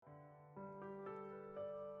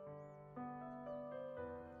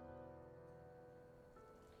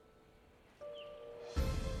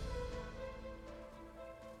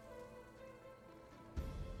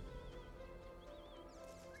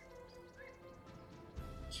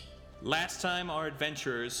Last time our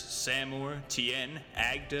adventurers, Samur, Tien,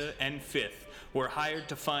 Agda, and Fifth, were hired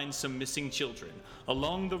to find some missing children.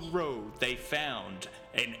 Along the road, they found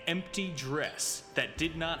an empty dress that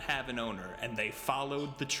did not have an owner, and they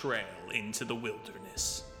followed the trail into the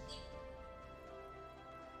wilderness.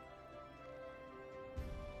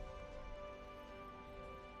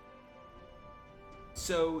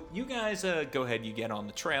 So you guys go ahead, you get on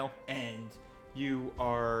the trail, and you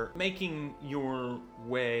are making your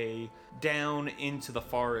way down into the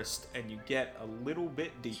forest, and you get a little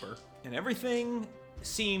bit deeper, and everything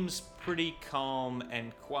seems pretty calm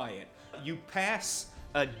and quiet. You pass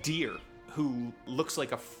a deer who looks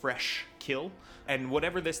like a fresh kill, and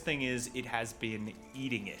whatever this thing is, it has been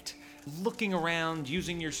eating it. Looking around,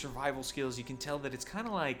 using your survival skills, you can tell that it's kind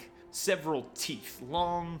of like several teeth,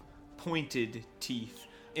 long, pointed teeth.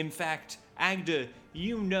 In fact, Agda,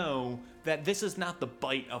 you know that this is not the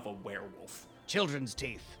bite of a werewolf. Children's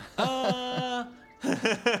teeth. I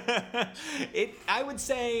would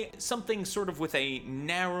say something sort of with a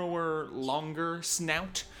narrower, longer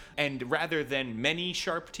snout, and rather than many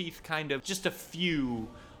sharp teeth, kind of just a few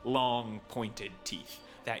long, pointed teeth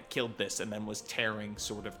that killed this and then was tearing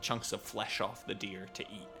sort of chunks of flesh off the deer to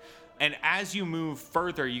eat. And as you move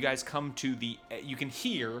further, you guys come to you can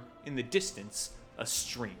hear in the distance a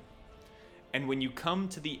stream. And when you come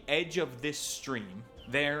to the edge of this stream,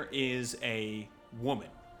 there is a woman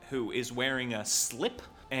who is wearing a slip,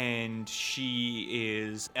 and she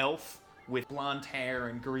is elf with blonde hair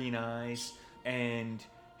and green eyes, and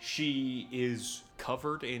she is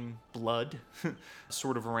covered in blood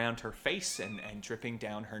sort of around her face and dripping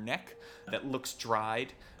down her neck that looks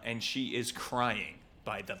dried, and she is crying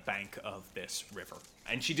by the bank of this river.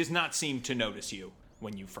 And she does not seem to notice you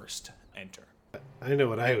when you first enter. I know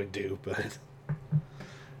what I would do, but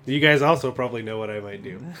you guys also probably know what I might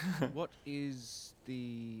do. What is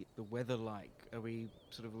the weather like? Are we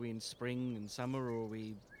in spring and summer, or are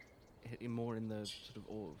we more in the sort of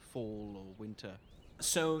fall or winter?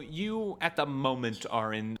 So you, at the moment,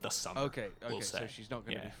 are in the summer. Okay, we'll say. So she's not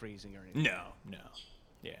going to be freezing or anything. No.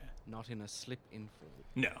 Yeah. Not in a slip in fall.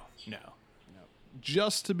 No.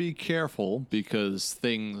 Just to be careful, because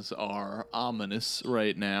things are ominous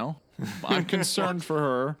right now. I'm concerned for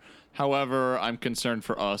her. However, I'm concerned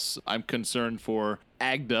for us. I'm concerned for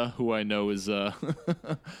Agda, who I know is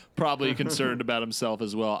probably concerned about himself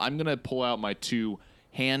as well. I'm going to pull out my 2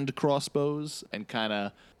 hand crossbows and kind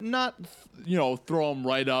of not, throw them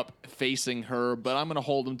right up facing her, but I'm going to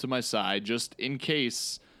hold them to my side just in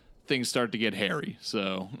case things start to get hairy.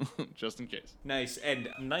 So, just in case. Nice. And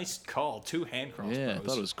nice call. 2 hand crossbows. Yeah, I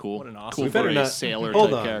thought it was cool. What an awesome Cool for a sailor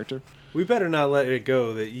type character. We better not let it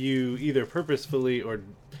go that you either purposefully or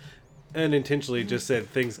unintentionally just said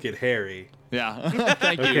things get hairy. Yeah.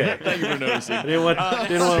 Thank you. Okay. Thank you for noticing. I didn't want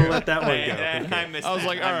to let that one go. I missed I was that.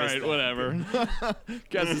 like, all right, whatever.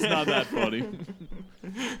 Guess it's not that funny.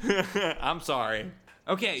 I'm sorry.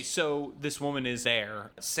 Okay, so this woman is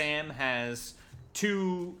there. Sam has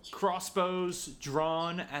 2 crossbows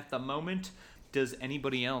drawn at the moment. Does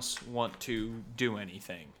anybody else want to do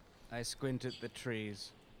anything? I squint at the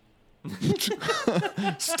trees.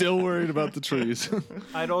 Still worried about the trees.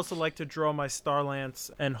 I'd also like to draw my star lance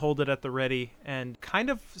and hold it at the ready and kind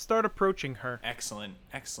of start approaching her. Excellent.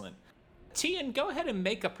 Tien, go ahead and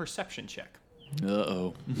make a perception check.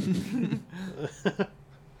 Uh-oh.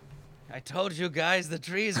 I told you guys the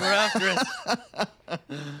trees were after us.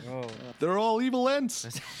 Oh. They're all evil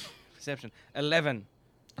ents. Perception. 11.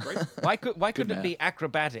 Great. Why couldn't it be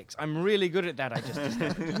acrobatics? I'm really good at that. I just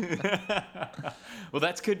discovered. Well,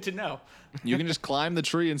 that's good to know. You can just climb the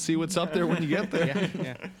tree and see what's up there when you get there.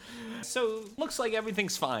 Yeah. So, looks like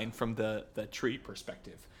everything's fine from the tree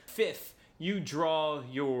perspective. Fifth, you draw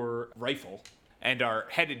your rifle and are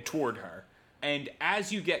headed toward her. And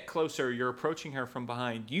as you get closer, you're approaching her from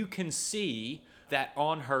behind. You can see that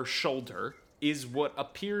on her shoulder is what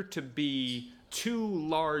appear to be 2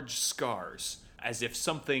 large scars, as if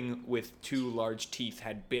something with 2 large teeth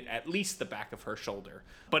had bit at least the back of her shoulder.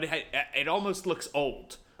 But it almost looks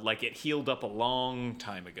old, like it healed up a long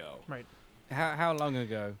time ago. Right. How long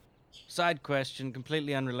ago? Side question,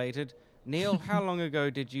 completely unrelated. Neil, how long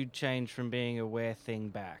ago did you change from being a were-thing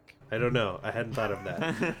back? I don't know. I hadn't thought of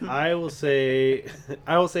that. I will say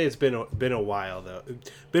it's been a while though.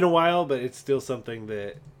 Been a while, but it's still something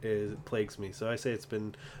that plagues me. So I say it's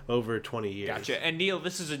been over 20 years. Gotcha. And Neil,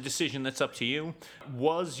 this is a decision that's up to you.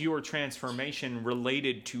 Was your transformation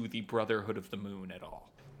related to the Brotherhood of the Moon at all?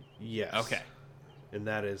 Yes. Okay. And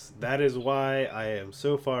that is why I am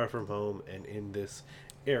so far from home and in this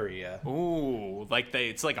area. Ooh,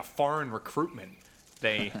 it's like a foreign recruitment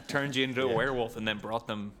They turned you into a werewolf and then brought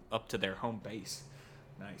them up to their home base.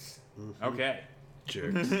 Nice. Okay.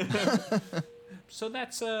 Jerks. So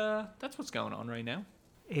that's what's going on right now.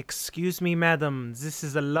 Excuse me, madam. This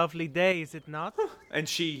is a lovely day, is it not? And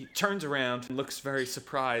she turns around and looks very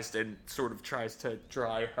surprised and sort of tries to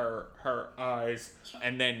dry her eyes,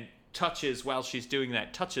 and then touches, while she's doing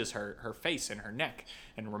that, touches her face and her neck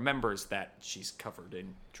and remembers that she's covered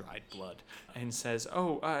in dried blood and says,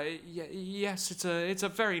 yes, it's a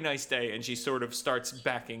very nice day. And she sort of starts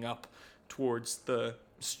backing up towards the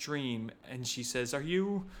stream, and she says,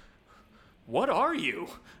 what are you?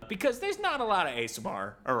 Because there's not a lot of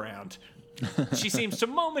Asamar around. She seems to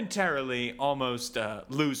momentarily almost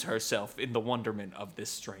lose herself in the wonderment of this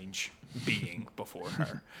strange being before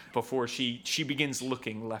her, before she begins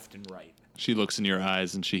looking left and right. She looks in your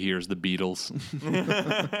eyes and she hears the Beatles.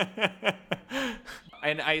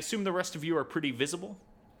 And I assume the rest of you are pretty visible?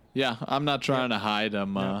 Yeah, I'm not trying to hide.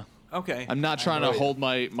 Okay. I'm not trying to hold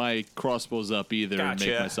my crossbows up either and make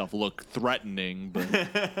Gotcha. myself look threatening, but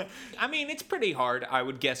I mean, it's pretty hard, I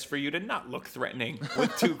would guess, for you to not look threatening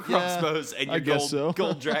with two crossbows and I your guess so.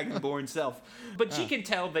 gold dragonborn self. But she can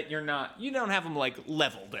tell that you don't have them like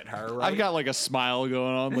leveled at her, right? I've got like a smile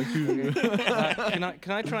going on. Like,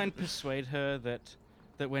 Can I try and persuade her that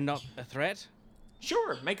we're not a threat?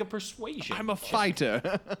 Sure, make a persuasion. I'm a fighter.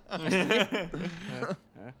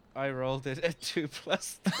 I rolled it at 2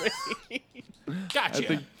 plus 3. Gotcha. I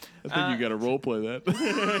think you got to roleplay that.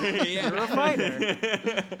 You're a fighter.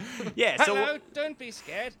 Yeah, so Hello, don't be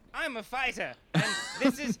scared. I'm a fighter. And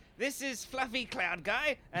this is Fluffy Cloud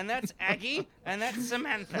Guy, and that's Aggie, and that's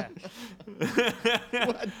Samantha.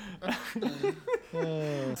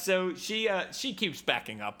 So she keeps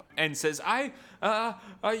backing up and says,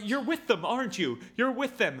 you're with them, aren't you? You're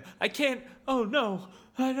with them. I can't. Oh no,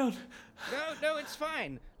 I don't. No, it's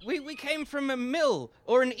fine. We came from a mill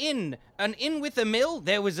or an inn. An inn with a mill.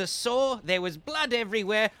 There was a saw. There was blood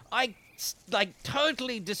everywhere. I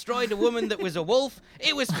totally destroyed a woman that was a wolf.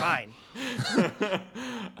 It was fine.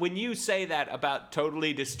 When you say that about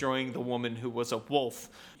totally destroying the woman who was a wolf,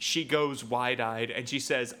 she goes wide-eyed and she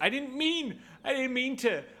says, I didn't mean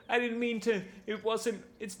to.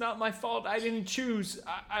 It's not my fault. I didn't choose.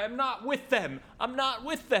 I'm not with them.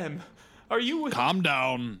 Are you with Calm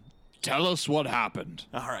down. Tell us what happened.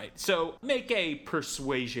 All right. So make a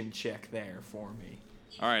persuasion check there for me.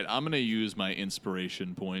 All right, I'm going to use my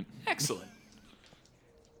inspiration point. Excellent.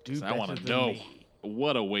 I want to know.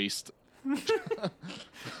 What a waste.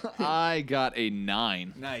 I got a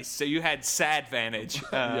 9. Nice. So you had sadvantage.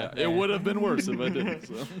 Yeah, it would have been worse if I didn't.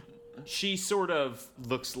 So. She sort of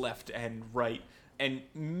looks left and right and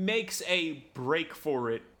makes a break for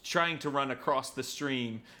it, trying to run across the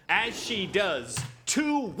stream. As she does,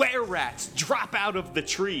 2 were-rats drop out of the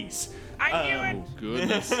trees. I knew it. Oh,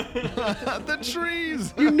 goodness. The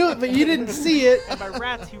trees. You knew it, but you didn't see it. By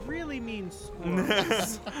rats, he really means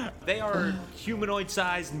squirrels. They are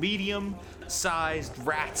humanoid-sized, medium-sized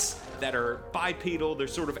rats that are bipedal. They're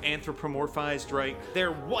sort of anthropomorphized, right?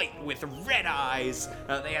 They're white with red eyes.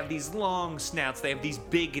 They have these long snouts. They have these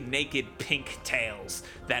big, naked, pink tails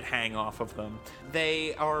that hang off of them.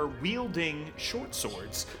 They are wielding short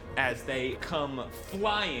swords as they come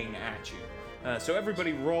flying at you. So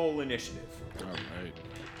everybody roll initiative. All right.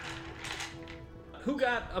 Who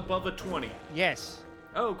got above a 20? Yes.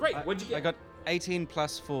 Oh, great. What'd you get? I got 18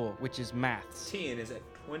 plus 4, which is maths. 10. Is it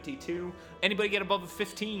 22? Anybody get above a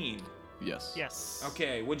 15? Yes. Yes.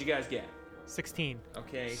 Okay, what'd you guys get? 16.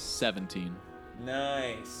 Okay, 17.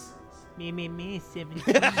 nice. Me, 17.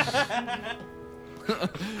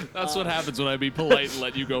 That's what happens when I be polite and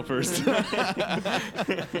let you go first. And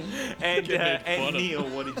Get made fun of. Neil,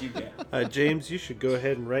 what did you get? James, you should go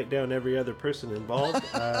ahead and write down every other person involved.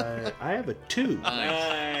 I have a 2.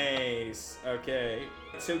 Nice. Okay.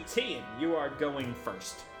 So, Tian, you are going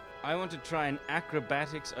first. I want to try an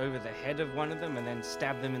acrobatics over the head of one of them and then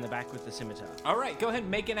stab them in the back with the scimitar. All right, go ahead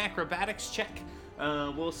and make an acrobatics check.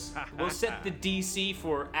 We'll set the DC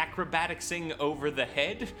for acrobaticsing over the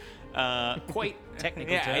head. Quite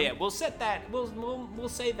Technical yeah, term. yeah. We'll set that. We'll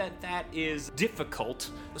say that is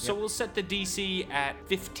difficult. So we'll set the DC at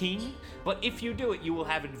 15. But if you do it, you will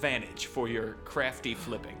have advantage for your crafty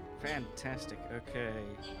flipping. Fantastic. Okay.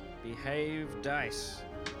 Behave dice.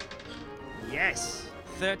 Yes.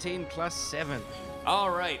 13 plus 7.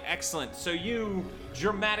 All right, excellent. So you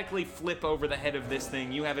dramatically flip over the head of this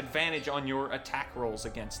thing. You have advantage on your attack rolls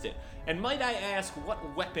against it. And might I ask, what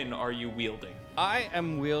weapon are you wielding? I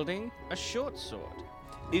am wielding a short sword.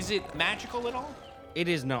 Is it magical at all? It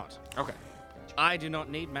is not. Okay. I do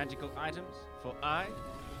not need magical items, for I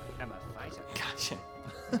am a fighter. Gotcha.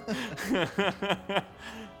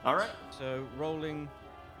 All right. So rolling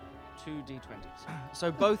 2d20s.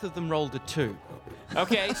 So both of them rolled a 2.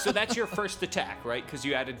 Okay, so that's your first attack, right? Because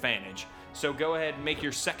you had advantage. So go ahead and make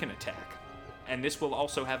your second attack. And this will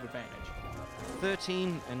also have advantage.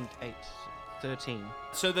 13 and 8. 13.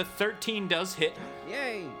 So the 13 does hit.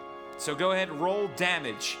 Yay! So go ahead and roll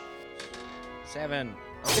damage. 7.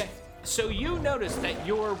 Okay. So you notice that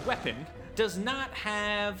your weapon does not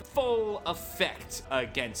have full effect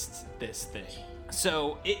against this thing.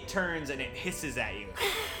 So it turns and it hisses at you.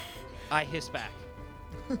 I hiss back.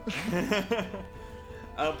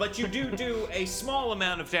 But you do a small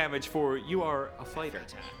amount of damage for you are a fighter.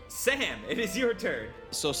 Sam, it is your turn.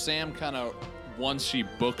 So Sam kind of, once she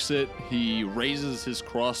books it, he raises his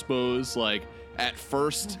crossbows like at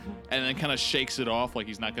first and then kind of shakes it off like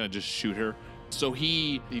he's not going to just shoot her. So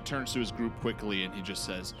he turns to his group quickly and he just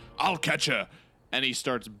says, "I'll catch her." And he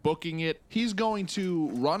starts booking it. He's going to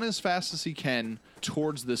run as fast as he can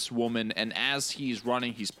towards this woman. And as he's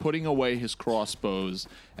running, he's putting away his crossbows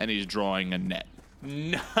and he's drawing a net.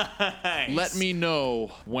 Nice. Let me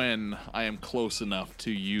know when I am close enough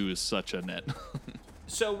to use such a net.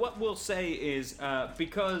 So what we'll say is,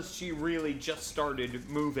 because she really just started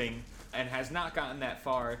moving and has not gotten that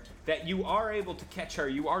far, that you are able to catch her.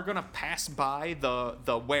 You are going to pass by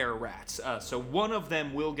the were-rats. So one of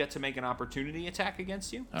them will get to make an opportunity attack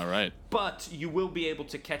against you. All right. But you will be able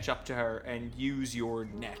to catch up to her and use your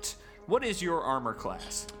net. What is your armor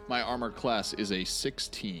class? My armor class is a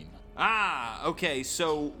 16. Ah, okay,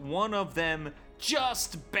 so one of them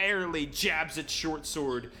just barely jabs its short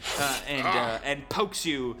sword and pokes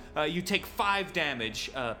you. You take 5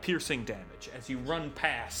 damage, piercing damage, as you run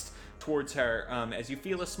past towards her, as you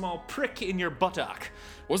feel a small prick in your buttock.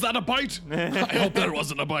 Was that a bite? I hope that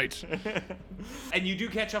wasn't a bite. And you do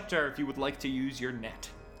catch up to her if you would like to use your net.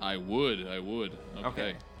 I would.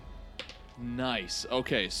 Okay. Nice.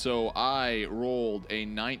 Okay, so I rolled a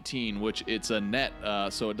 19, which it's a net,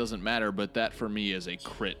 so it doesn't matter, but that for me is a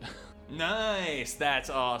crit. Nice, that's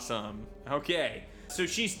awesome. Okay, so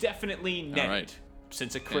she's definitely netted, right.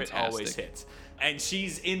 since a crit Fantastic. always hits. And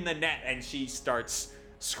she's in the net, and she starts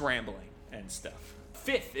scrambling and stuff.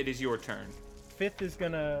 Fifth, it is your turn. Fifth is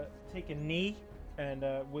gonna take a knee, and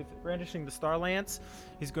with brandishing the Star Lance,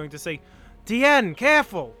 he's going to say, "Tien,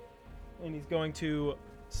 careful!" And he's going to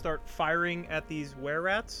start firing at these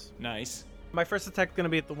were-rats. Nice. My first attack is going to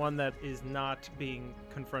be at the one that is not being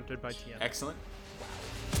confronted by Tien. Excellent.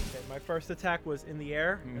 Okay, my first attack was in the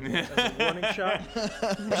air as a warning shot.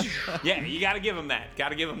 Yeah, you gotta give him that.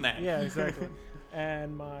 Gotta give him that. Yeah, exactly.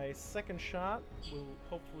 And my second shot will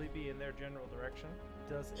hopefully be in their general direction.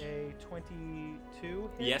 Does a 22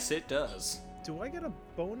 hit? Yes, it does. Do I get a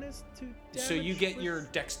bonus to damage? So you get with- your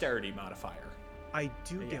dexterity modifier. I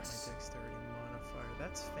do get Yes. my dexterity modifier.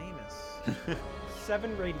 That's famous.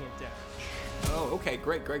 7 radiant damage. Oh, okay.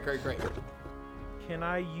 Great. Can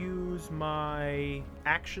I use my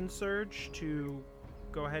action surge to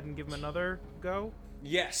go ahead and give him another go?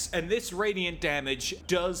 Yes, and this radiant damage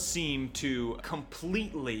does seem to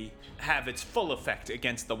completely have its full effect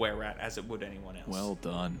against the were-rat as it would anyone else. Well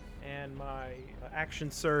done. And my action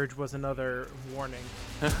surge was another warning.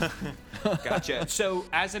 Gotcha. So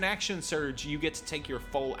as an action surge, you get to take your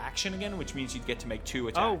full action again, which means you get to make 2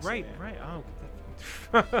 attacks. Oh, right.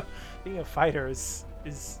 Oh, being a fighter is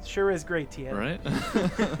sure is great, Tien. Right?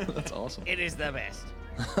 That's awesome. It is the best.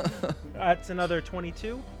 That's another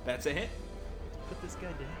 22. That's a hit. Put this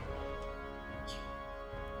guy down.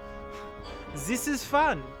 This is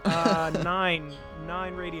fun. 9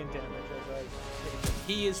 radiant damage as I hit him.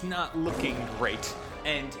 He is not looking great,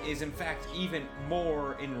 and is in fact even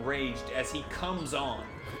more enraged as he comes on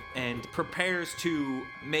and prepares to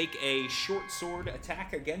make a short sword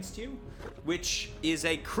attack against you, which is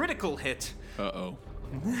a critical hit. Uh-oh.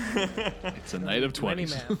 It's a night of 20s.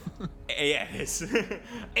 Math. Yeah, it is.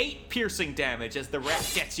 8 piercing damage as the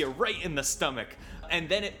rat gets you right in the stomach, and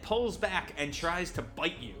then it pulls back and tries to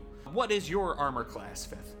bite you. What is your armor class,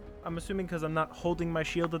 Fifth? I'm assuming because I'm not holding my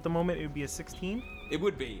shield at the moment, it would be a 16. It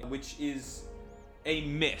would be, which is a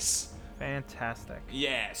miss. Fantastic.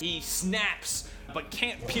 Yes, he snaps, but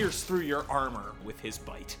can't pierce through your armor with his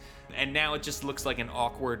bite. And now it just looks like an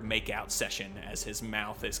awkward makeout session as his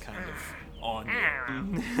mouth is kind of on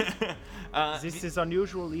you. This is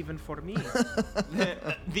unusual even for me.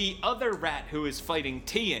 The other rat who is fighting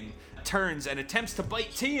Tien turns and attempts to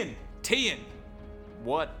bite Tien. Tien,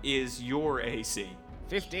 what is your AC?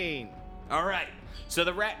 15. All right, so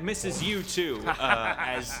the rat misses you too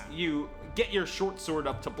as you get your short sword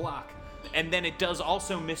up to block. And then it does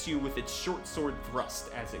also miss you with its short sword thrust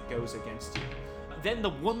as it goes against you. Then the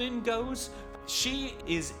woman goes, She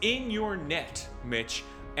is in your net, Mitch,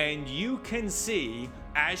 and you can see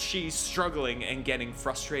as she's struggling and getting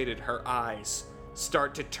frustrated, her eyes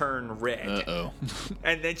start to turn red. Uh-oh.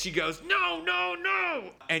 And then she goes, no, no, no!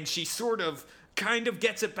 And she sort of kind of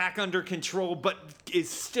gets it back under control, but is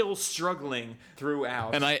still struggling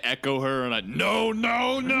throughout. And I echo her, and no,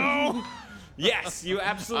 no, no! Yes, you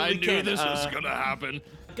absolutely I can. knew this was gonna happen.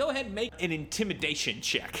 Go ahead and make an intimidation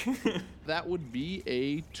check. That would be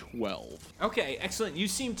a 12. Okay, excellent. You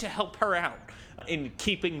seem to help her out in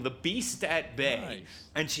keeping the beast at bay. Nice.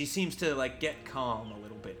 And she seems to, like, get calm a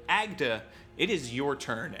little bit. Agda, it is your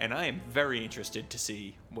turn, and I am very interested to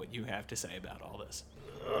see what you have to say about all this.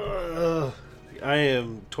 I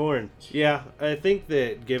am torn. Yeah, I think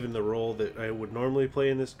that given the role that I would normally play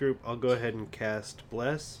in this group, I'll go ahead and cast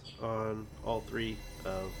Bless on all three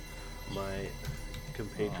of my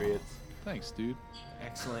compatriots. Thanks, dude.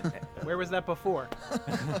 Excellent. Where was that before?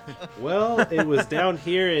 Well, it was down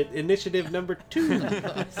here at initiative number 2.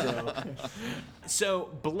 So,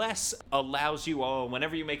 Bless allows you all,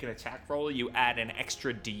 whenever you make an attack roll, you add an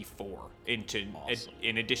extra d4 into Awesome.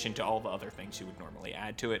 in addition to all the other things you would normally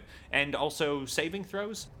add to it. And also saving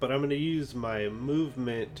throws. But I'm going to use my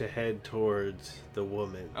movement to head towards the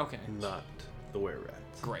woman. Okay. Not the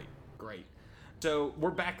were-rats. Great, great. So, we're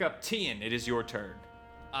back up. Tian, it is your turn.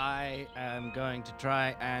 I am going to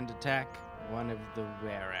try and attack one of the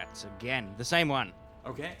were-rats again. The same one.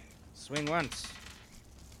 Okay. Swing once.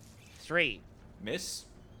 3. Miss.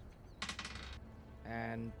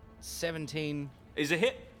 And 17. Is a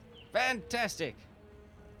hit. Fantastic.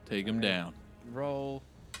 Take him down. Roll.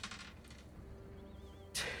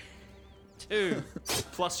 2.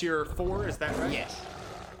 Plus your 4, is that right? Yes.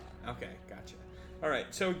 Okay, gotcha. All right,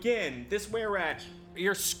 so again, this were-rat,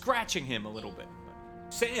 you're scratching him a little bit.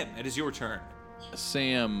 Sam, it is your turn.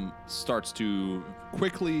 Sam starts to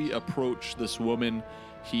quickly approach this woman.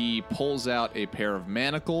 He pulls out a pair of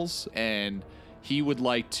manacles, and he would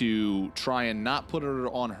like to try and not put it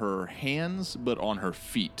on her hands, but on her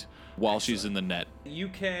feet while she's in the net. You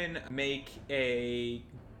can make a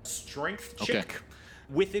strength Okay. check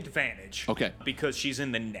with advantage. Okay. Because she's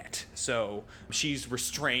in the net, so she's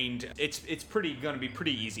restrained. It's gonna be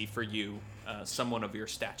pretty easy for you, someone of your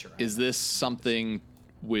stature. Is this something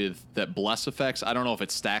with that bless affects? I don't know if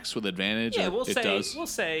it stacks with advantage. Yeah, or it does. we'll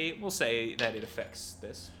say that it affects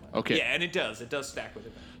this. Okay. Yeah, and it does. It does stack with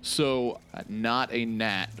advantage. So not a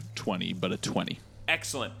nat 20, but a 20.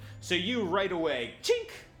 Excellent. So you right away, chink,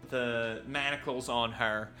 the manacles on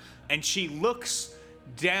her, and she looks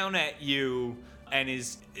down at you and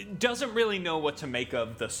doesn't really know what to make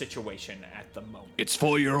of the situation at the moment. It's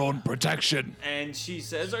for your own protection. And she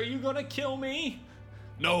says, "Are you gonna kill me?"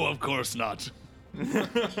 No, of course not.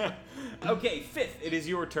 Okay, Fifth, it is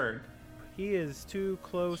your turn. He is too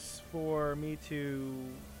close for me to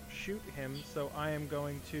shoot him, so I am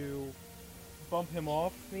going to bump him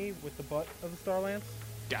off me with the butt of the Star Lance.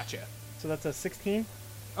 Gotcha. So that's a 16.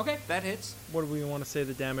 Okay, that hits. What do we want to say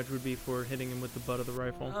the damage would be for hitting him with the butt of the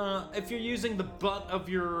rifle? If you're using the butt of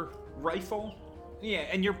your rifle, yeah,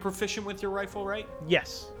 and you're proficient with your rifle, right?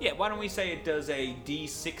 Yes. Yeah, why don't we say it does a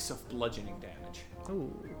d6 of bludgeoning damage?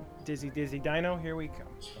 Ooh, dizzy dino, here we come.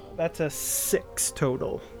 That's a 6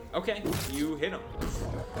 total. Okay, you hit him.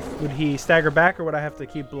 Would he stagger back, or would I have to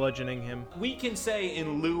keep bludgeoning him? We can say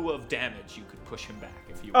in lieu of damage, you could push him back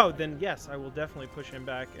if you Oh, want. then yes, I will definitely push him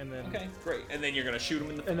back, and then Okay, great. And then you're gonna shoot him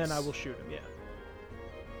in the face. and then I will shoot him. Yeah.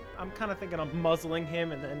 I'm kind of thinking I'm muzzling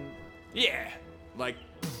him, and then Yeah, like,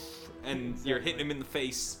 and you're hitting him in the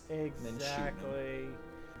face. And then shooting him. exactly.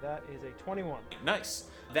 That is a 21. Nice.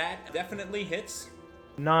 That definitely hits.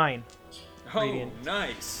 9. Oh, Radiant.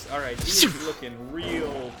 nice. All right, he's looking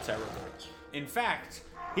real terrible. In fact,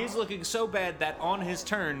 he's looking so bad that on his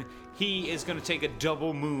turn, he is going to take a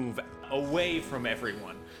double move away from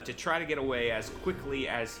everyone to try to get away as quickly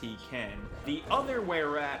as he can. The other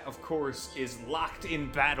were-rat, of course, is locked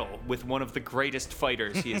in battle with one of the greatest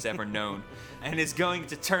fighters he has ever known, and is going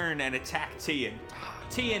to turn and attack Tian.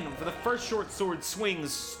 Tian, for the first short sword,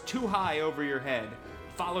 swings too high over your head,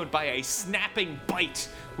 followed by a snapping bite,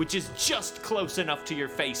 which is just close enough to your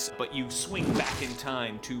face, but you swing back in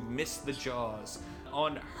time to miss the jaws.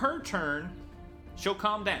 On her turn, she'll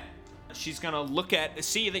calm down. She's gonna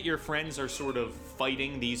see that your friends are sort of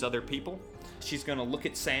fighting these other people. She's gonna look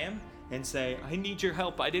at Sam and say, "I need your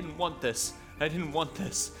help. I didn't want this. I didn't want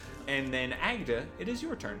this." And then Agda, it is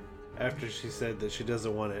your turn. After she said that she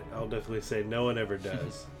doesn't want it, I'll definitely say no one ever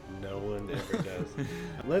does. No one ever does.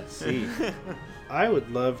 Let's see. I would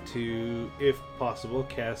love to, if possible,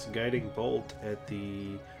 cast Guiding Bolt at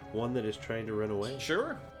the one that is trying to run away.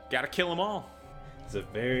 Sure. Gotta kill them all. It's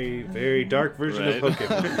a very, very dark version of Right.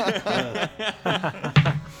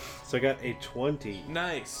 Pokemon. So I got a 20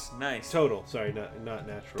 Nice. total. Sorry, not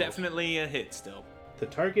natural. Definitely a hit still. The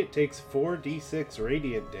target takes 4d6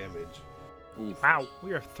 radiant damage. Wow,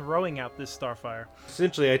 we are throwing out this Starfire.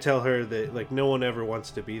 Essentially, I tell her that like no one ever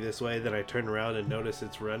wants to be this way. Then I turn around and notice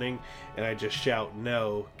it's running, and I just shout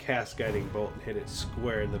no, cast Guiding Bolt, and hit it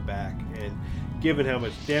square in the back. And given how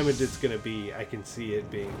much damage it's gonna be, I can see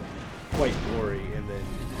it being quite gory, and then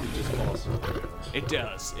it just falls to the ground. It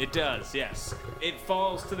does, yes. It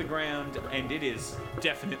falls to the ground, and it is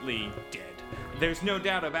definitely dead. There's no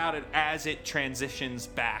doubt about it as it transitions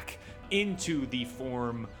back into the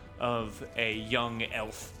form of a young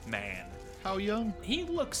elf man. How young? He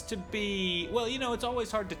looks to be, well, it's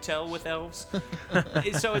always hard to tell with elves.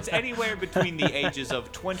 So it's anywhere between the ages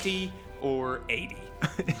of 20 or 80.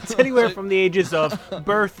 It's anywhere from the ages of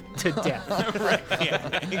birth to death. Right,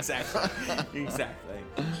 yeah, exactly.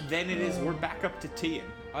 Then we're back up to Tian.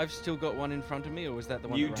 I've still got one in front of me, or was that the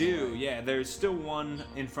one? You that ran do, away? yeah. There's still one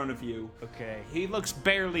in front of you. Okay. He looks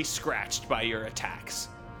barely scratched by your attacks.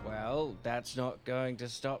 Well, that's not going to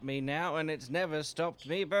stop me now, and it's never stopped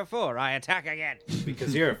me before. I attack again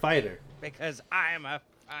Because you're a fighter. because I'm a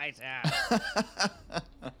fighter.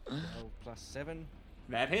 +7.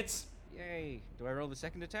 That hits. Yay! Do I roll the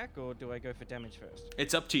second attack, or do I go for damage first?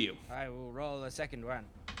 It's up to you. I will roll the second one.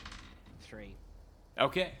 3.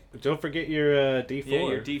 Okay. But don't forget your D4. Yeah,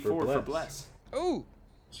 your D4 for bless. Ooh!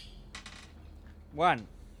 1.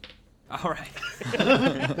 All right.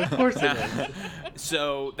 Of course it is.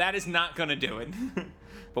 So that is not going to do it.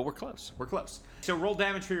 But we're close. So roll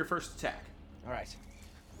damage for your first attack. All right.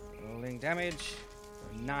 Rolling damage.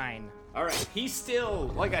 9. All right. He's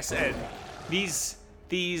still, like I said, these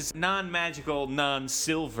non-magical,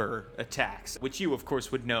 non-silver attacks, which you, of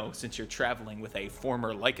course, would know since you're traveling with a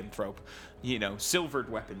former lycanthrope.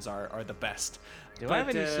 Silvered weapons are the best. Do I have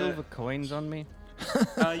any silver coins on me?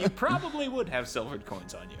 You probably would have silvered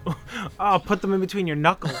coins on you. Oh, put them in between your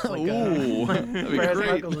knuckles. Like, Ooh, that'd be brass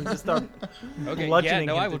great. knuckles and just start Okay, yeah, bludgeoning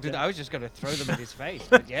no, him I to will do death. that. I was just going to throw them at his face,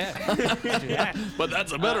 but yeah. Let's do that. But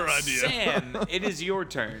that's a better idea. Sam, it is your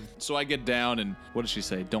turn. So I get down and what does she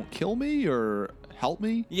say? Don't kill me or help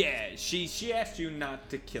me? Yeah, she asked you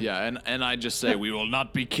not to kill Yeah, and I just say, we will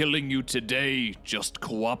not be killing you today. Just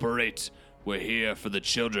cooperate. We're here for the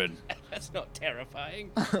children. That's not terrifying.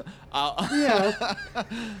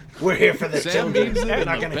 We're here for the Sam children. means it We're in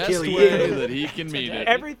not the gonna best kill way you. that he can mean it.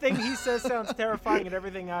 Everything he says sounds terrifying, and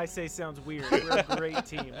everything I say sounds weird. We're a great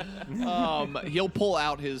team. He'll pull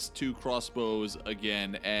out his 2 crossbows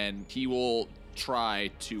again, and he will try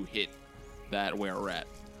to hit that were-rat.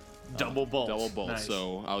 Double bolt. Double bolt. Nice.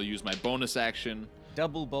 So I'll use my bonus action.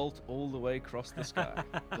 Double bolt all the way across the sky.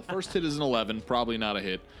 The first hit is an 11, probably not a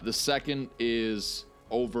hit. The second is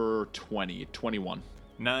over 20, 21.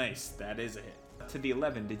 Nice, that is a hit. To the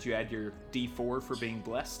 11, did you add your D4 for being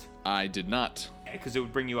blessed? I did not. Because it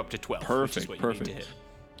would bring you up to 12. Perfect, which is what perfect. You need to hit.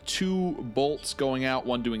 2 bolts going out,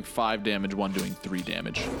 one doing 5 damage, one doing 3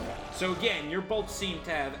 damage. So again, your bolts seem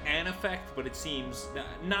to have an effect, but it seems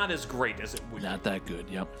not as great as it would. Not that good,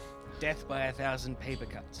 yep. Death by 1,000 paper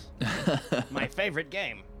cuts. My favorite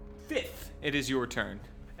game. 5th, it is your turn.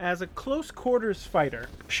 As a close quarters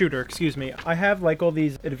shooter, I have like all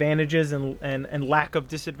these advantages and lack of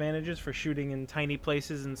disadvantages for shooting in tiny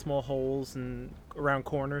places and small holes and around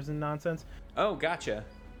corners and nonsense. Oh, gotcha.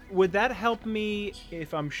 Would that help me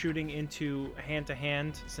if I'm shooting into hand to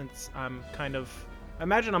hand, since I'm kind of,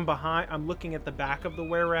 imagine I'm looking at the back of the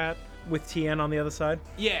were-rat with Tien on the other side?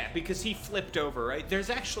 Yeah, because he flipped over, right? There's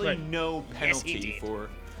actually Right. no Yes, he penalty did. for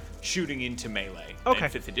shooting into melee Okay.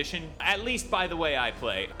 in 5th edition, at least by the way I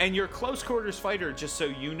play. And your close quarters fighter, just so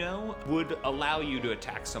you know, would allow you to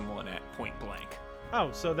attack someone at point blank.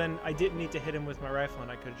 Oh, so then I didn't need to hit him with my rifle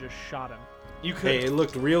and I could have just shot him. You could, Hey, it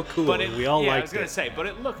looked real cool, but and we all yeah, I liked was gonna it. say, but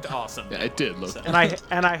it looked awesome. Yeah, it did look. So-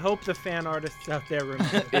 And I hope the fan artists out there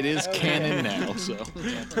remember. It is canon now, so.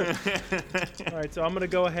 All right, so I'm gonna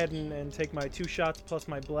go ahead and take my 2 shots plus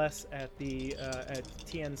my bless at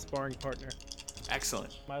Tien's sparring partner.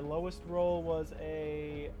 Excellent. My lowest roll was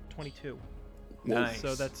a 22. Nice.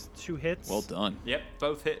 So that's 2 hits. Well done. Yep,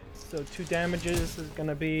 both hit. So 2 damages is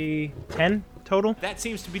gonna be 10 total. That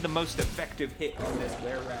seems to be the most effective hit on this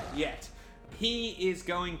were-rat yet. He is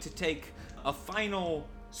going to take a final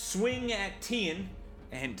swing at Tien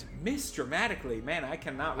and miss dramatically. Man, I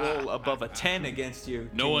cannot roll above a 10 against you.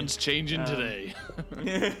 No Tien. one's changing today.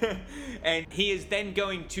 And he is then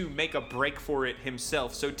going to make a break for it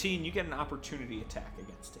himself. So Tien, you get an opportunity attack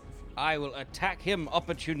against him if you I will attack him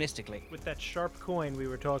opportunistically. With that sharp coin we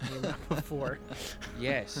were talking about before.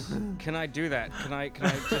 Yes. Can I do that? Can I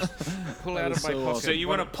just pull out of is my so pocket? awesome. So you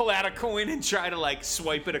want to pull out a coin and try to like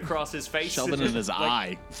swipe it across his face? Shove it in his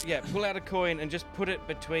eye. Yeah, pull out a coin and just put it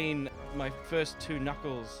between my first two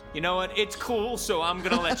knuckles. You know what? It's cool, so I'm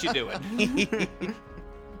gonna let you do it.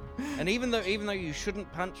 And even though you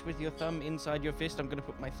shouldn't punch with your thumb inside your fist, I'm going to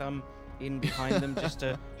put my thumb in behind them just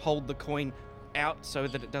to hold the coin out so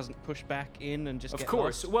that it doesn't push back in and just Of get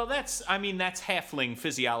course. lost. Well, that's halfling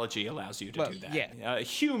physiology allows you to Well, do that. yeah. A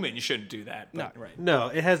human shouldn't do that. But, No. right. No,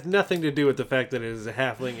 it has nothing to do with the fact that it is a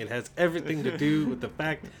halfling. It has everything to do with the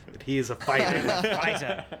fact that he is a fighter.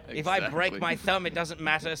 Fighter. If I break Exactly. my thumb, it doesn't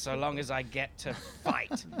matter so long as I get to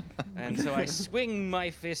fight. And so I swing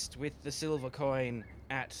my fist with the silver coin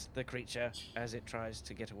at the creature as it tries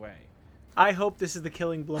to get away. I hope this is the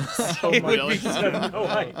killing blow so It much. would be I have no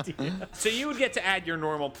idea. So you would get to add your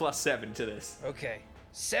normal +7 to this. Okay.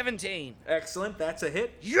 17. Excellent. That's a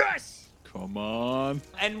hit. Yes! Come on.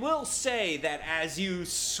 And we'll say that as you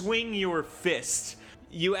swing your fist,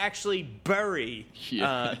 you actually bury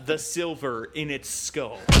Yeah. the silver in its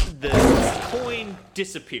skull. The coin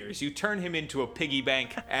disappears. You turn him into a piggy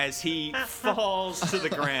bank as he falls to the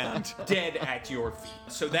ground, dead at your feet.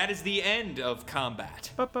 So that is the end of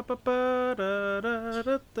combat. What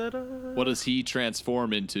does he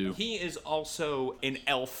transform into? He is also an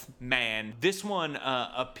elf man. This one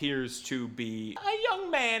appears to be a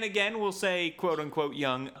young man again. We'll say quote unquote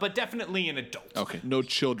young, but definitely an adult. Okay, no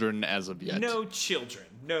children as of yet. No children.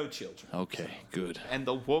 No children. Okay, good. And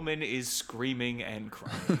the woman is screaming and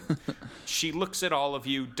crying. She looks at all of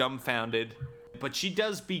you dumbfounded, but she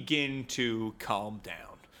does begin to calm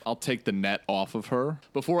down. I'll take the net off of her.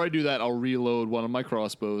 Before I do that, I'll reload one of my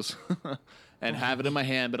crossbows and have it in my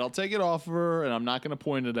hand, but I'll take it off of her and I'm not going to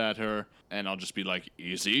point it at her. And I'll just be like,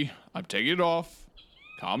 easy, I'm taking it off.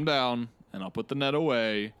 Calm down. And I'll put the net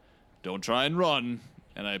away. Don't try and run.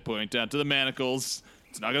 And I point down to the manacles.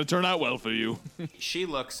 It's not going to turn out well for you. She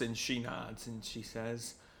looks and she nods and she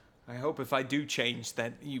says, I hope if I do change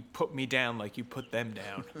that you put me down like you put them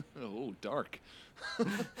down. Oh, dark.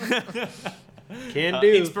 Can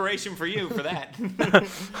do. Inspiration for you for that.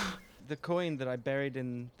 The coin that I buried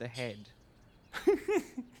in the head.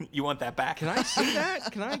 You want that back? Can I see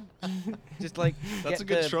that? Can I just like That's get a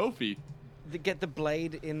good the, trophy. get the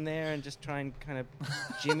blade in there and just try and kind of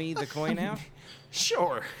jimmy the coin out?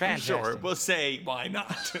 Sure. Fantastic. Sure. We'll say, why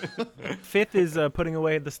not? Fifth is putting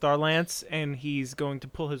away the Star Lance, and he's going to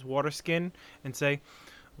pull his water skin and say,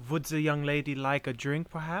 would the young lady like a drink,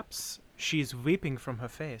 perhaps? She's weeping from her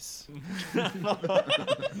face.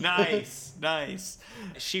 Nice, nice.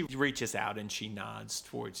 She reaches out and she nods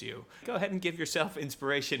towards you. Go ahead and give yourself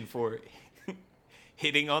inspiration for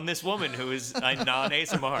hitting on this woman who is a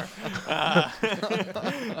non-ASMR.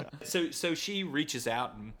 So she reaches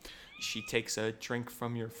out and she takes a drink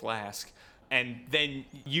from your flask and then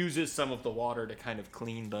uses some of the water to kind of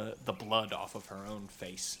clean the blood off of her own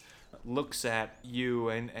face. Looks at you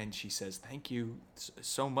and she says, thank you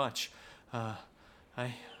so much.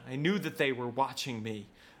 I knew that they were watching me.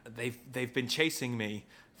 They've been chasing me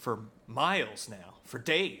for miles now, for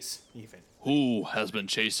days even. Who has been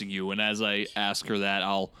chasing you? And as I ask her that,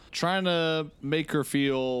 I'll try to make her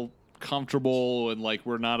feel comfortable and like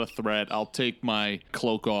we're not a threat. I'll take my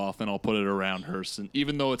cloak off and I'll put it around her,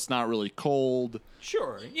 even though it's not really cold.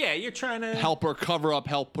 Sure, yeah, you're trying to Help her cover up,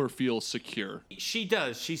 help her feel secure. She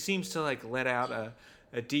does. She seems to like let out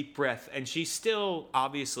a deep breath, and she's still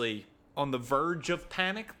obviously on the verge of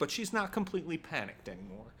panic, but she's not completely panicked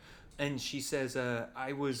anymore. And she says,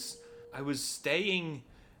 I was staying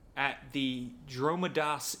at the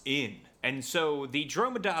Dromedas Inn. And so the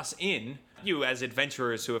Dromedas Inn, you as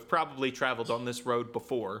adventurers who have probably traveled on this road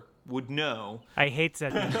before would know. I hate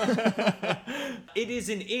that. It is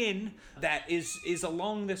an inn that is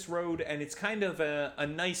along this road, and it's kind of a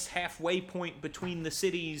nice halfway point between the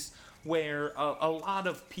cities where a lot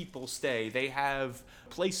of people stay. They have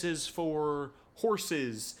places for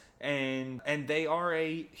horses, and they are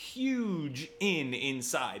a huge inn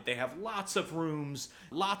inside. They have lots of rooms,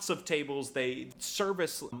 lots of tables. They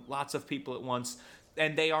service lots of people at once.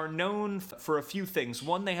 And they are known for a few things.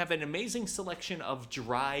 One, they have an amazing selection of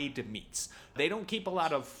dried meats. They don't keep a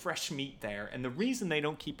lot of fresh meat there. And the reason they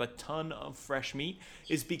don't keep a ton of fresh meat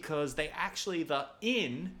is because the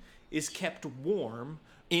inn is kept warm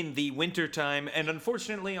in the wintertime and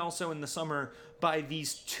unfortunately also in the summer by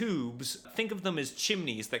these tubes. Think of them as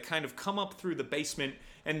chimneys that kind of come up through the basement,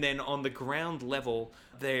 and then on the ground level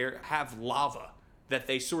they have lava that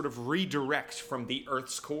they sort of redirect from the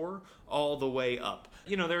Earth's core all the way up.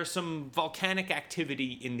 there's some volcanic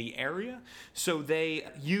activity in the area, so they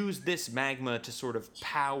use this magma to sort of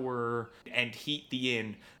power and heat the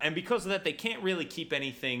inn. And because of that, they can't really keep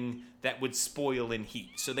anything that would spoil in heat.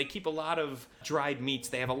 So they keep a lot of dried meats.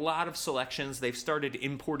 They have a lot of selections. They've started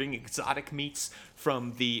importing exotic meats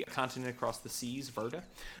from the continent across the seas, Verda.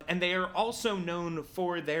 And they are also known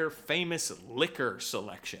for their famous liquor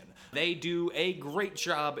selection. They do a great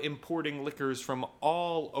job importing liquors from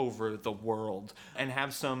all over the world and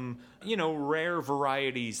have some, rare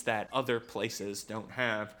varieties that other places don't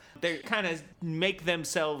have. They kind of make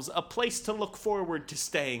themselves a place to look forward to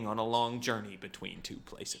staying on a long journey between two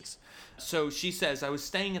places. So she says, I was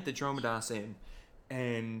staying at the Dromedas Inn,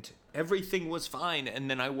 and everything was fine, and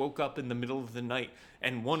then I woke up in the middle of the night,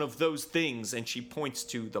 and one of those things, and she points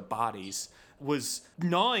to the bodies, was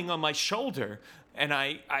gnawing on my shoulder, and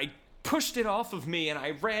I pushed it off of me, and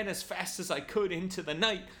I ran as fast as I could into the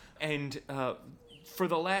night, and for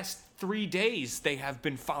the last 3 days, they have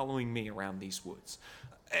been following me around these woods.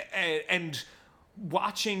 And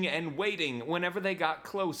watching and waiting. Whenever they got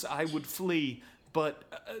close, I would flee, but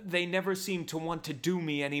they never seemed to want to do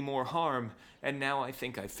me any more harm, and now I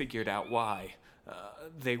think I figured out why.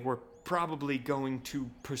 They were probably going to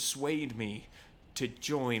persuade me to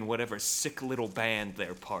join whatever sick little band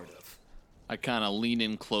they're part of. I kind of lean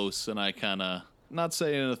in close, and I kind of, not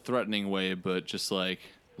say in a threatening way, but just like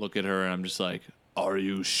look at her, and I'm just like, are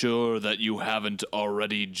you sure that you haven't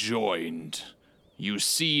already joined? You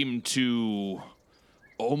seem to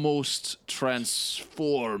almost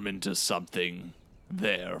transform into something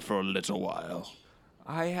there for a little while.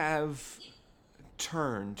 I have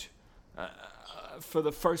turned for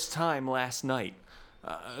the first time last night.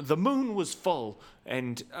 The moon was full,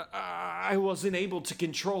 and I wasn't able to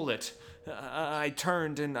control it. I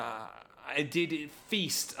turned and I did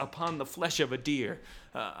feast upon the flesh of a deer.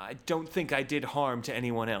 I don't think I did harm to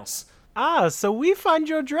anyone else. Ah, so we found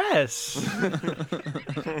your dress.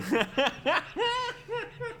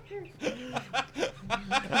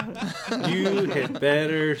 You had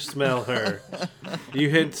better smell her. You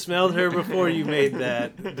had smelled her before you made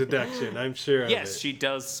that deduction, I'm sure of Yes, it. she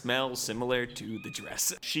does smell similar to the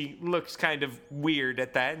dress. She looks kind of weird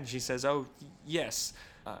at that, and she says, oh, yes.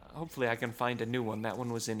 Hopefully I can find a new one. That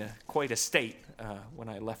one was in quite a state when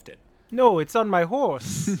I left it. No, it's on my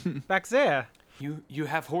horse. Back there. You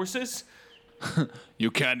have horses? You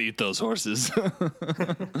can't eat those horses.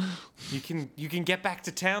 You can get back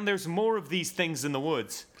to town. There's more of these things in the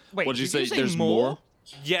woods. Wait, What'd you did say? There's more?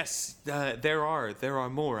 Yes, there are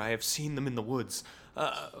more. I have seen them in the woods.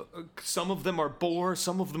 Some of them are boar,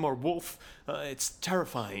 some of them are wolf. It's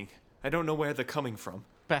terrifying. I don't know where they're coming from.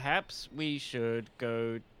 Perhaps we should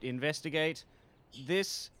go investigate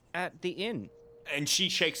this at the inn. And she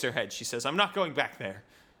shakes her head. She says, I'm not going back there.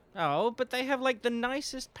 Oh, but they have like the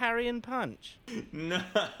nicest parry and punch.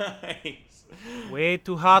 Nice. Way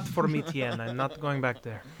too hot for me, Tien. I'm not going back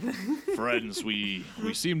there. Friends, we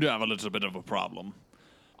seem to have a little bit of a problem.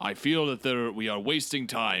 I feel that we are wasting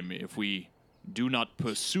time if we do not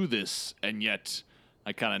pursue this, and yet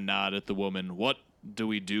I kind of nod at the woman. What do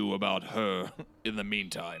we do about her in the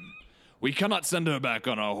meantime? We cannot send her back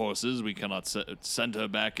on our horses. We cannot send her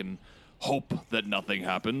back and hope that nothing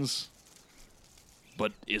happens.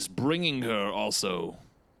 But is bringing her also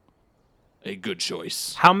a good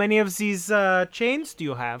choice? How many of these chains do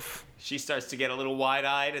you have? She starts to get a little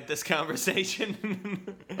wide-eyed at this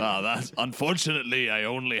conversation. That's unfortunately I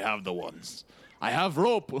only have the ones. I have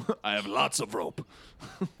rope. I have lots of rope.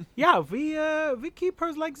 Yeah, we keep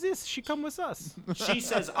her like this. She come with us. She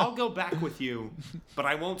says, I'll go back with you, but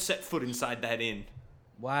I won't set foot inside that inn.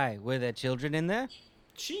 Why? Were there children in there?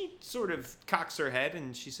 She sort of cocks her head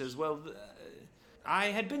and she says, well, I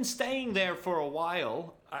had been staying there for a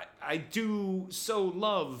while. I do so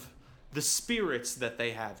love the spirits that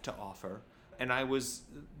they have to offer. And I was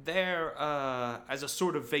there as a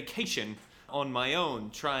sort of vacation on my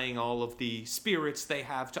own, trying all of the spirits they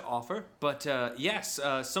have to offer. But yes,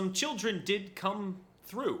 some children did come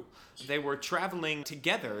through. They were traveling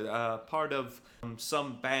together, part of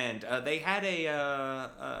some band. They had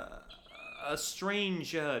a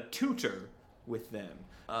strange tutor with them.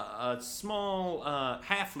 A small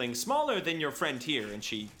halfling, smaller than your friend here, and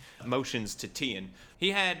she motions to Tien.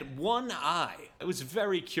 He had one eye. It was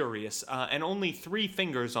very curious, and only 3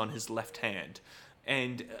 fingers on his left hand.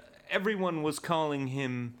 And everyone was calling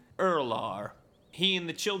him Erlar. He and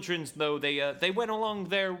the children's, though, they went along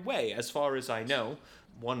their way, as far as I know.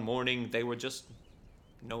 One morning, they were just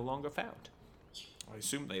no longer found. I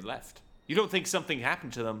assume they left. You don't think something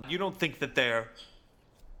happened to them? You don't think that they're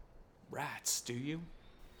rats, do you?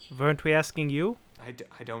 Weren't we asking you?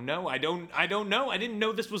 I don't know. I don't know. I didn't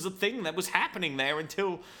know this was a thing that was happening there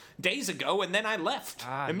until days ago, and then I left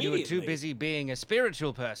You immediately. were too busy being a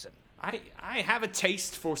spiritual person. I have a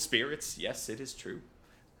taste for spirits. Yes, it is true.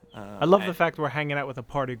 I love the fact we're hanging out with a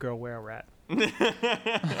party girl where we're at.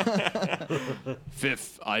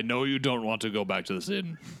 Fifth, I know you don't want to go back to this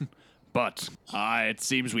inn, but it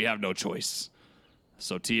seems we have no choice.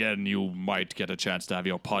 So, Tien, you might get a chance to have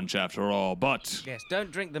your punch after all, but Yes, don't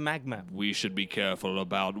drink the magma. we should be careful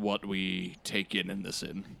about what we take in this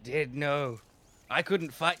inn. Did no. I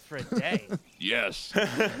couldn't fight for a day. Yes.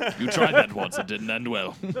 You tried that once. It didn't end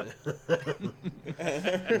well.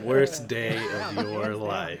 Worst day of your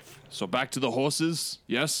life. So back to the horses,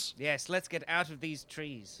 yes? Yes, let's get out of these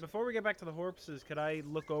trees. Before we get back to the horses, could I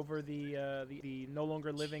look over the no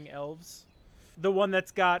longer living elves? The one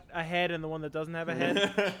that's got a head and the one that doesn't have a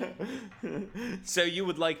head? So you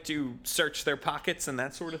would like to search their pockets and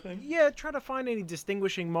that sort of thing? Yeah, try to find any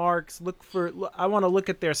distinguishing marks. I want to look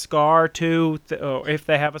at their scar too, or if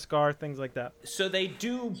they have a scar, things like that. So they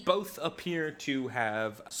do both appear to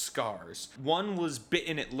have scars. One was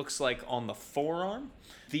bitten, it looks like, on the forearm.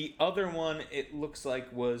 The other one, it looks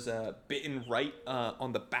like, was bitten right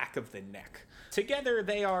on the back of the neck. Together,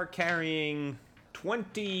 they are carrying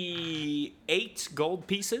 28 gold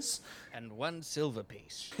pieces. And one silver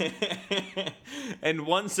piece. And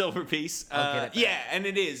one silver piece. I'll get it back. Yeah, and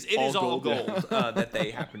it is all gold, gold that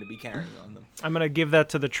they happen to be carrying on them. I'm going to give that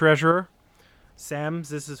to the treasurer. Sams,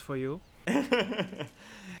 this is for you.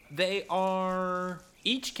 They are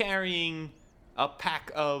each carrying a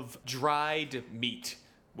pack of dried meat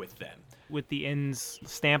with them. With the inn's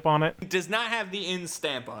stamp on it. It does not have the inn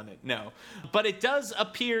stamp on it, no. But it does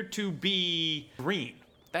appear to be green.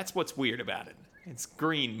 That's what's weird about it. It's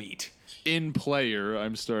green meat. In player,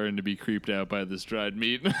 I'm starting to be creeped out by this dried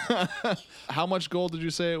meat. How much gold did you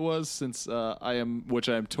say it was? Since I am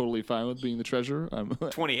totally fine with being the treasurer. I'm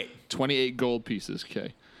 28. 28 gold pieces,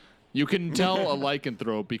 okay. You can tell a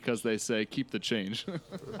lycanthrope because they say keep the change.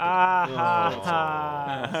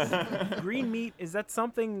 Green meat, is that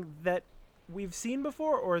something that we've seen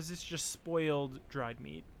before, or is this just spoiled dried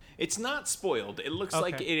meat? It's not spoiled. It looks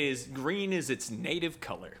like Okay. it is green is its native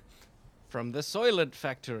color. From the Soylent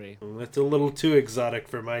factory. That's a little too exotic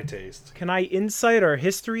for my taste. Can I insight or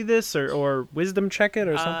history this, or wisdom check it,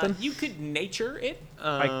 or something? You could nature it.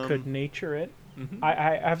 I could nature it.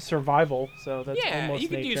 I have survival, so that's Yeah, almost you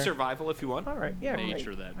could nature. use survival if you want. All right, yeah,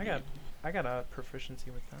 Nature great. that I got a proficiency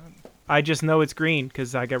with that. I just know it's green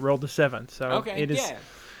because I get rolled a 7. So Okay, it is. yeah.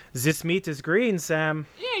 This meat is green, Sam.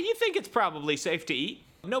 Yeah, you think it's probably safe to eat.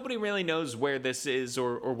 Nobody really knows where this is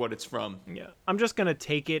or what it's from. Yeah, I'm just gonna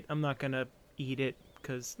take it. I'm not gonna eat it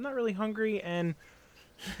because I'm not really hungry, and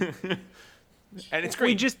And it's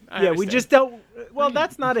green. we understand. just dealt. Well,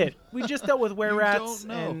 that's not it. We just dealt with were rats,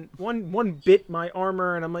 don't know. and one bit my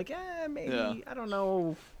armor, and I'm like, maybe Yeah. I don't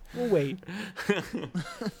know. We'll wait.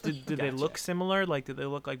 Did they Gotcha. look similar? Like, did they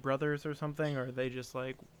look like brothers or something, or are they just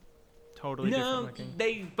like totally No, different looking?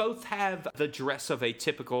 they both have the dress of a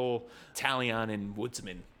typical Talianan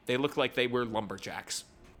woodsman. They look like they were lumberjacks.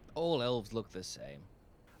 All elves look the same.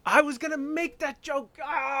 I was gonna make that joke.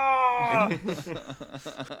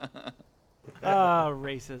 Ah,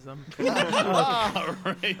 racism.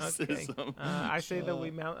 Racism. I say that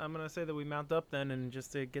we mount. I'm gonna say that we mount up then, and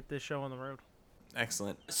just to get this show on the road.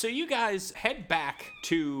 Excellent. So you guys head back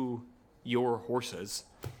to your horses.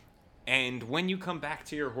 And when you come back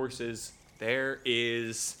to your horses, there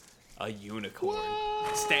is a unicorn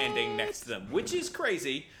standing next to them, which is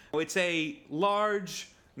crazy. It's a large,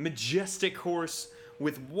 majestic horse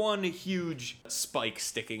with one huge spike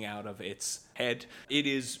sticking out of its head. It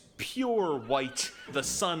is pure white. The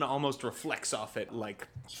sun almost reflects off it like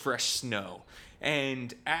fresh snow.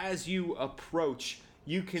 And as you approach,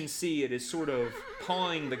 you can see it is sort of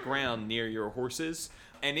pawing the ground near your horses,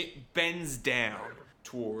 and it bends down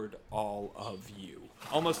toward all of you.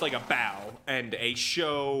 Almost like a bow and a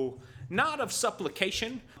show, not of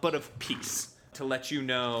supplication, but of peace, to let you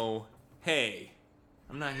know, hey,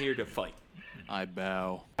 I'm not here to fight. I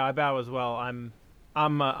bow. I bow as well. I'm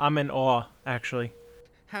in awe, actually.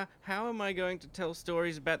 How am I going to tell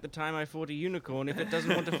stories about the time I fought a unicorn if it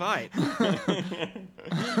doesn't want to fight?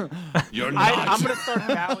 You're not. I'm gonna start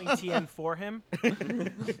bowing Tien for him.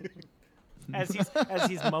 As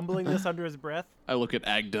he's mumbling this under his breath. I look at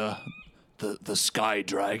Agda. The sky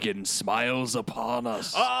dragon smiles upon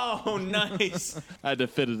us. Oh, nice. I had to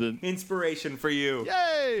fit it in. Inspiration for you.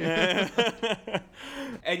 Yay!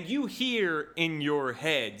 And you hear in your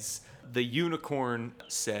heads the unicorn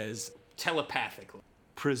says telepathically,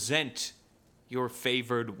 present your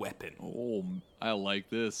favored weapon. Oh, I like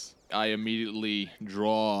this. I immediately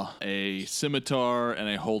draw a scimitar and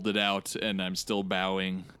I hold it out, and I'm still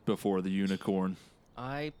bowing before the unicorn.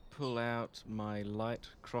 I pull out my light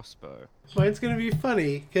crossbow. Mine's gonna be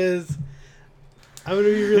funny because I'm gonna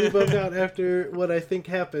be really bummed out after what I think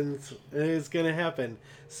happens is gonna happen.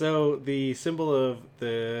 So the symbol of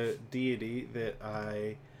the deity that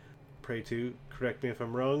I pray to, correct me if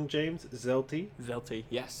I'm wrong, James, Zelti. Zelti,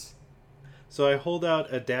 yes. So I hold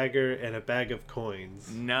out a dagger and a bag of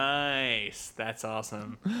coins. Nice. That's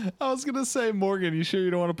awesome. I was gonna say, Morgan, you sure you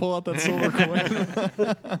don't want to pull out that silver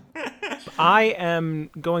coin? I am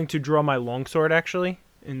going to draw my longsword actually,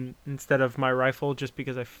 instead of my rifle, just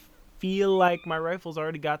because I feel like my rifle's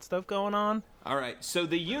already got stuff going on. All right, so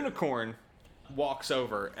the unicorn walks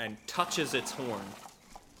over and touches its horn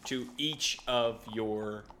to each of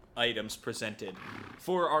your items presented.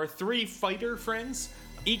 For our 3 fighter friends,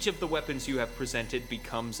 each of the weapons you have presented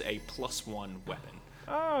becomes a +1 weapon.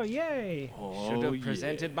 Oh, yay! Should have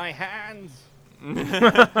presented my hands.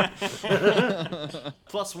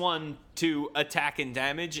 +1 to attack and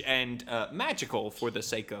damage, and magical for the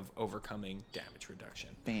sake of overcoming damage reduction.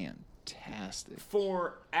 Fantastic.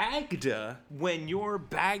 For Agda, when your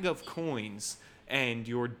bag of coins and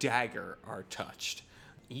your dagger are touched,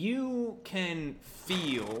 you can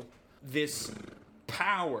feel this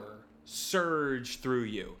power surge through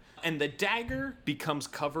you. And the dagger becomes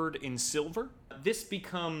covered in silver. This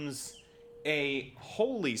becomes a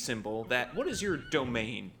holy symbol that... What is your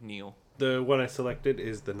domain, Neil? The one I selected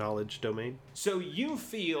is the knowledge domain. So you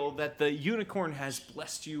feel that the unicorn has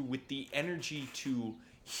blessed you with the energy to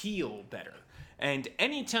heal better. And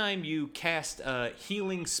anytime you cast a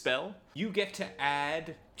healing spell, you get to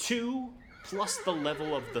add 2 plus the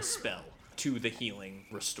level of the spell to the healing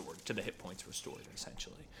restored, to the hit points restored,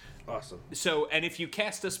 essentially. Awesome. So, and if you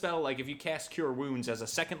cast a spell, like if you cast Cure Wounds as a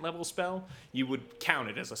 2nd level spell, you would count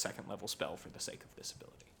it as a 2nd level spell for the sake of this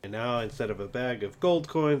ability. And now instead of a bag of gold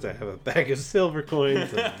coins, I have a bag of silver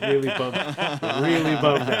coins. I'm really bummed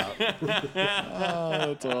out.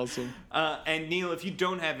 Oh, that's awesome. And Neil, if you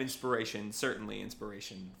don't have inspiration, certainly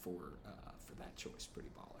inspiration for that choice, pretty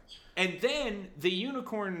baller. And then the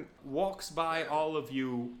unicorn walks by all of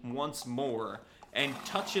you once more and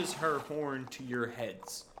touches her horn to your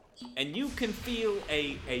heads. And you can feel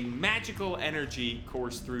a magical energy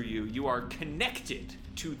course through you. You are connected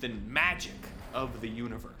to the magic of the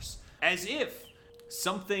universe. As if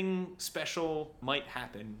something special might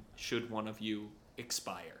happen should one of you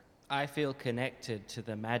expire. I feel connected to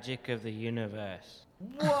the magic of the universe.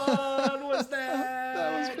 What was that?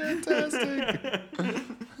 That was fantastic.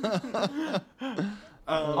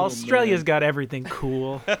 Australia's got everything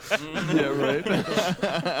cool. Yeah,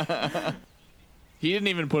 right. He didn't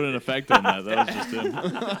even put an effect on that. That was just him.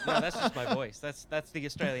 No, that's just my voice. That's the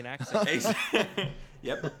Australian accent.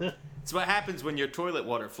 Yep. It's what happens when your toilet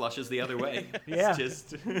water flushes the other way. Yeah. It's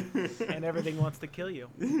just... And everything wants to kill you.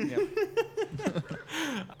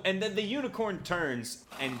 And then the unicorn turns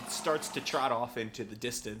and starts to trot off into the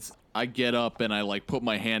distance. I get up and I like put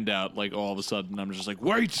my hand out, like all of a sudden I'm just like,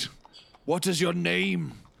 wait! What is your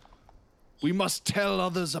name? We must tell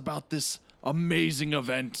others about this amazing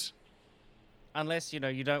event. Unless, you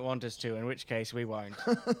don't want us to, in which case we won't.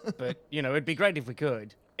 But, it'd be great if we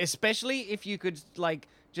could. Especially if you could,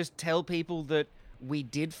 just tell people that we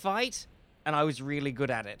did fight and I was really good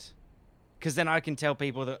at it. Because then I can tell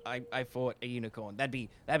people that I fought a unicorn. That'd be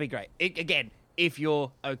great. Again, if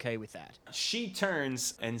you're okay with that. She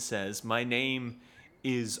turns and says, "My name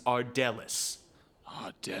is Ardelis."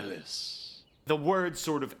 Ardelis. The word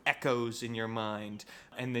sort of echoes in your mind.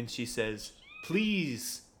 And then she says,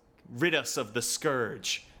 "Please rid us of the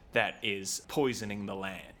scourge that is poisoning the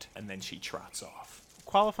land." And then she trots off.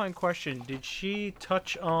 Qualifying question: did she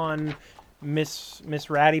touch on Miss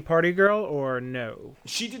Ratty Party Girl or no?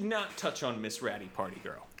 She did not touch on Miss Ratty Party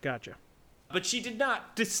Girl. Gotcha. But she did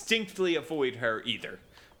not distinctly avoid her either.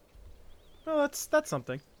 Well, that's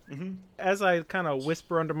something. Mm-hmm. As I kind of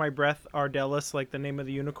whisper under my breath, Ardelis, like the name of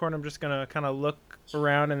the unicorn, I'm just gonna kind of look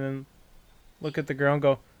around and then look at the girl and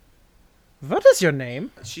go, "What is your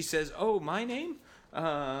name?" She says, "Oh, my name?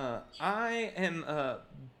 I am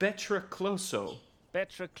Betra Closo."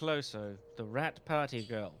 Betra Closo, the rat party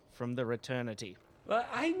girl from the Returnity. Well,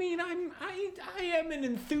 I mean, I am an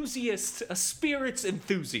enthusiast, a spirits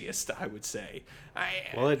enthusiast, I would say.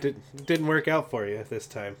 Well, it didn't work out for you this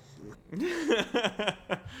time.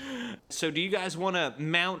 So do you guys want to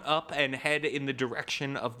mount up and head in the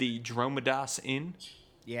direction of the Dromedas Inn?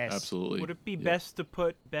 Yes. Absolutely. Would it be best to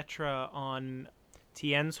put Betra on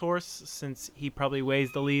Tien's horse, since he probably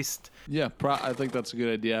weighs the least. Yeah, I think that's a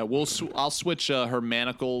good idea. I'll switch her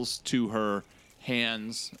manacles to her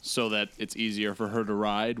hands so that it's easier for her to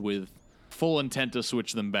ride, with full intent to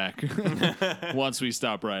switch them back once we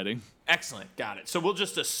stop riding. Excellent, got it. So we'll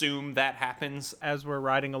just assume that happens. As we're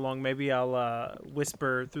riding along, maybe I'll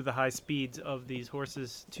whisper through the high speeds of these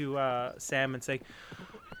horses to Sam and say,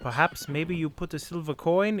 perhaps maybe you put a silver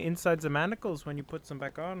coin inside the manacles when you put them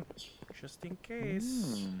back on, just in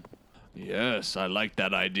case. Yes, I like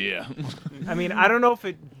that idea. I mean, I don't know if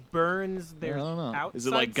it burns their I don't know. outside Is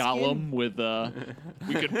it like Gollum skin? with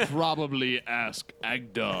we could probably ask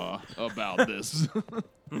Agda about this.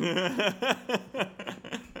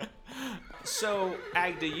 So,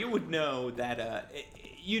 Agda, you would know that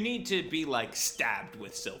you need to be, like, stabbed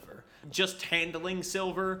with silver. Just handling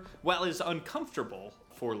silver, while is uncomfortable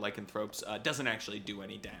for lycanthropes, doesn't actually do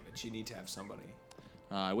any damage. You need to have somebody.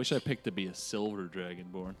 I wish I picked to be a silver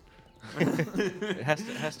dragonborn. It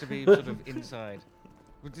has to be sort of inside.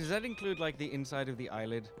 Does that include like the inside of the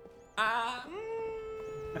eyelid? 'Cause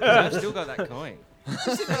I've still got that coin.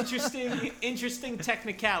 It's an interesting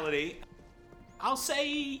technicality. I'll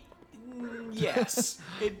say yes.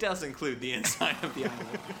 It does include the inside of the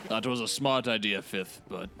eyelid. That was a smart idea, Fifth,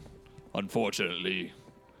 but unfortunately,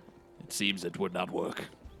 it seems it would not work.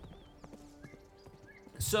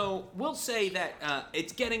 So we'll say that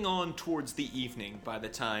it's getting on towards the evening by the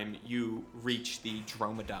time you reach the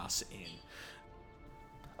Dromedas Inn.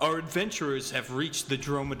 Our adventurers have reached the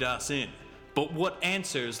Dromedas Inn, but what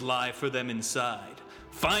answers lie for them inside?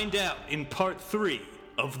 Find out in part 3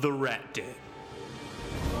 of The Rat Den.